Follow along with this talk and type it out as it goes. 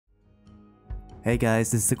Hey guys,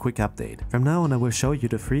 this is a quick update. From now on I will show you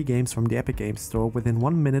the free games from the Epic Games Store within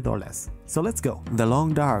 1 minute or less. So let's go! The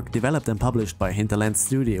Long Dark, developed and published by Hinterland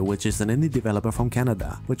Studio, which is an indie developer from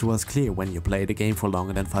Canada, which was clear when you play the game for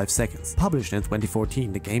longer than 5 seconds. Published in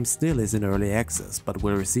 2014, the game still is in early access, but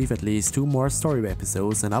will receive at least 2 more story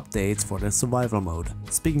episodes and updates for the survival mode.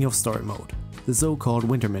 Speaking of story mode, the so-called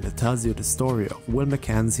Winter Minute tells you the story of Will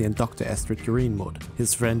Mackenzie and Dr. Astrid Greenwood,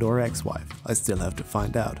 his friend or ex-wife. I still have to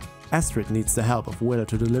find out. Astrid needs the help of Will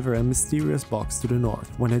to deliver a mysterious box to the north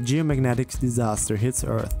when a geomagnetic disaster hits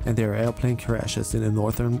Earth and their airplane crashes in the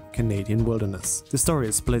northern Canadian wilderness. The story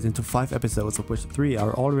is split into 5 episodes, of which 3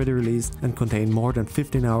 are already released and contain more than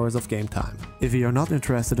 15 hours of game time. If you are not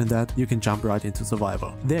interested in that, you can jump right into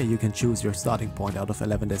survival. There you can choose your starting point out of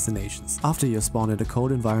 11 destinations. After you spawn in a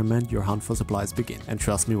cold environment, your hunt for supplies begin. And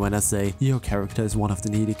trust me when I say, your character is one of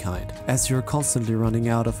the needy kind, as you're constantly running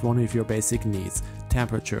out of one of your basic needs: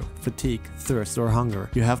 temperature, fatigue, thirst or hunger.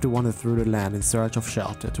 You have to wander through the land in search of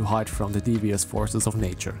shelter to hide from the devious forces of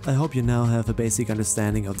nature. I hope you now have a basic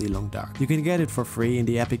understanding of the Long Dark. You can get it for free in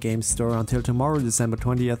the Epic Games Store until tomorrow, December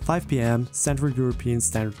 20th, 5 PM Central European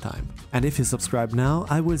Standard Time. And if you subscribe now,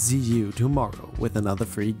 I will see you tomorrow with another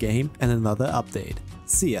free game and another update.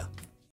 See ya!